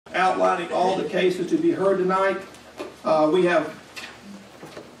outlining all the cases to be heard tonight. We have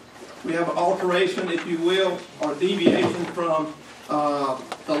an alteration, if you will, or deviation from the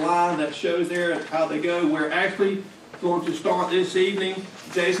line that shows there how they go. We're actually going to start this evening.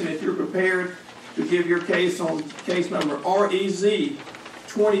 Jason, if you're prepared to give your case on case number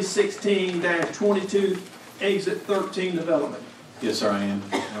REZ-2016-22, exit 13 development. Yes, sir, I am.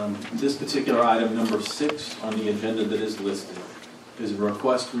 This particular item, number 6 on the agenda that is listed, is a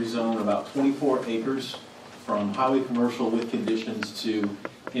request to rezone about 24 acres from highway commercial with conditions to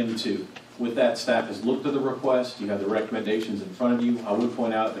M2. With that, staff has looked at the request. You have the recommendations in front of you. I would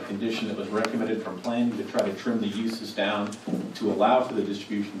point out the condition that was recommended from planning to try to trim the uses down to allow for the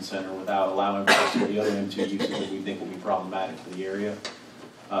distribution center without allowing for the other M2 uses that we think will be problematic for the area.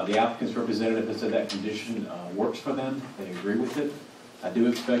 The applicant's representative has said that condition works for them. They agree with it. I do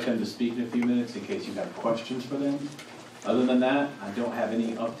expect them to speak in a few minutes in case you have questions for them. Other than that, I don't have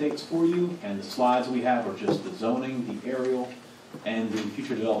any updates for you, and the slides we have are just the zoning, the aerial, and the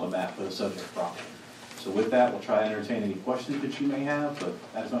future development map for the subject property. So with that, we'll try to entertain any questions that you may have, but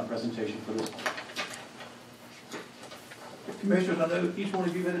that's my presentation for this one. Commissioners, I know each one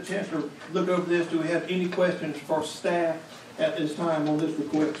of you had a chance to look over this. Do we have any questions for staff at this time on this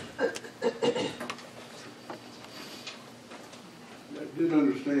request? I did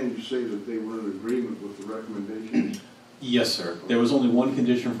understand you say that they were in agreement with the recommendations. Yes, sir. There was only one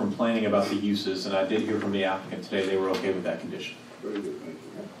condition from planning about the uses, and I did hear from the applicant today they were okay with that condition. Very good, thank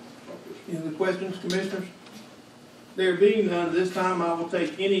you. Any other questions, commissioners? There being none, at this time I will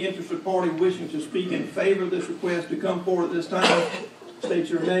take any interested party wishing to speak in favor of this request to come forward at this time. State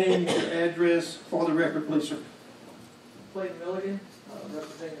your name, your address for the record, please, sir. Clayton Milligan,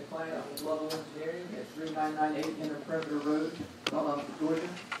 representing the client out with Lowndes Engineering at 3998 Inner Perimeter Road, Valdosta, Georgia.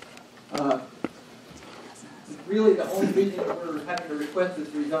 Really, the only reason that we're having to request this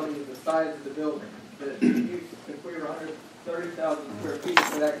rezoning is the size of the building. The use, if we were under 30,000 square feet,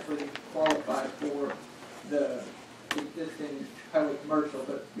 would actually qualify for the existing highway commercial,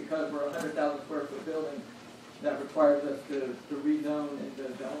 but because we're a 100,000 square foot building, that requires us to rezone, and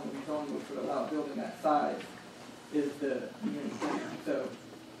the only zone which would allow a building that size is the unit center. So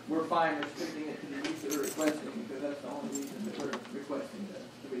we're fine restricting it to the use that we're requesting, because that's the only reason that we're requesting the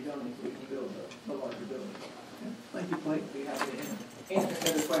rezoning, so we can build a larger building. Thank you, Blake. We have to answer any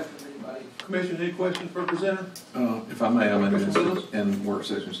other questions, anybody. Commissioner, any questions for presenter? If I may, I mean, in work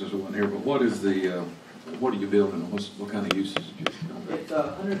session since we weren't here, but what is the, what are you building? What kind of uses? It's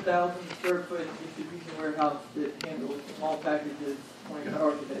a 100,000 square foot distribution warehouse that handles small packages 24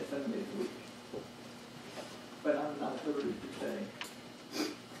 hours a day, 7 days a week. But I'm not at liberty to say.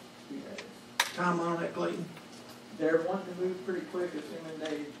 Timeline on that, Clayton? They're wanting to move pretty quick, assuming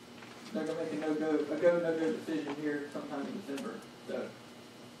they're going to make a no-go decision here sometime in December. So,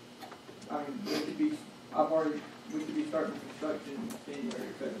 I mean, we could be starting construction in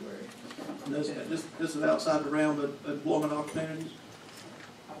January, February. And this is outside the realm of employment opportunities?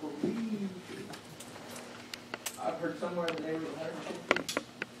 I believe, I've heard somewhere in the neighborhood of 150.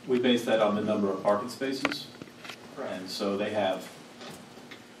 We base that on the number of parking spaces. Right. And so they have,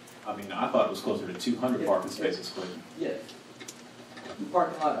 I mean, I thought it was closer to 200 parking spaces, Clayton. Yes. The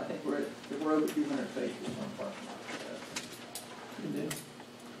parking lot, I think we're over 200 spaces on the parking lot.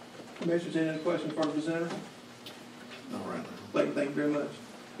 Commissioners, any other questions for the presenter? All right. Clayton, thank you very much.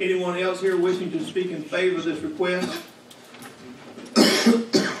 Anyone else here wishing to speak in favor of this request?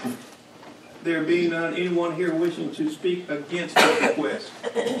 There being none, anyone here wishing to speak against this request?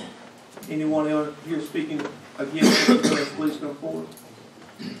 Anyone else here speaking against this request, please come forward.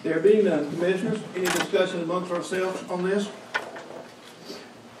 There being none, commissioners, any discussion amongst ourselves on this?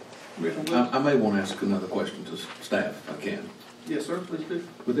 I may want to ask another question to staff, if I can. Yes, sir, please do.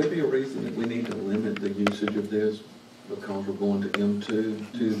 Would there be a reason that we need to limit the usage of this because we're going to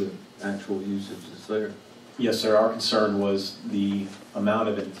M2 to the actual usage that's there? Yes, sir. Our concern was the amount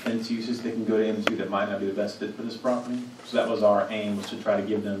of intense uses that can go to M2 that might not be the best fit for this property. So that was our aim, was to try to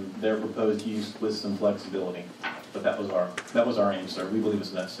give them their proposed use with some flexibility. But that was our aim, sir. We believe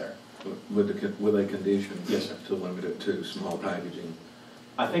it's necessary. With a condition? Yes, sir. To limit it to small packaging?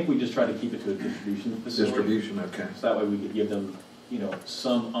 I think we just try to keep it to a distribution facility. Distribution, okay. So that way we could give them, you know,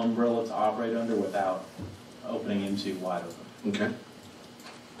 some umbrella to operate under without opening M2 wide open. Okay.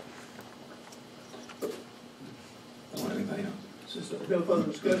 Anything else? Since there's no further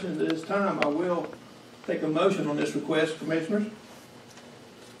discussion at this time, I will take a motion on this request, commissioners.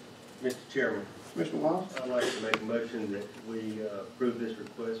 Mr. Chairman, Mr. Wiles? I'd like to make a motion that we approve this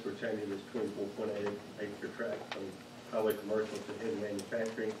request for changing this 24.8 acre tract from highway commercial to heavy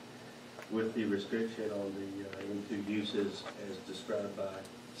manufacturing with the restriction on the M2 uses as described by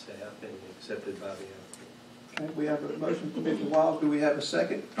staff and accepted by the applicant. Okay, we have a motion from Commissioner Wiles. Do we have a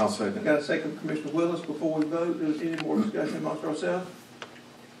second? I'll second. Got a second from Commissioner Willis. Before we vote, is there any more discussion amongst ourselves?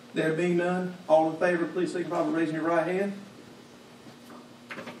 There being none, all in favor, please signify by raising your right hand.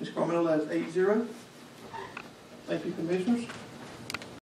 Ms. Carmelo, that's 8-0. Thank you, Commissioners.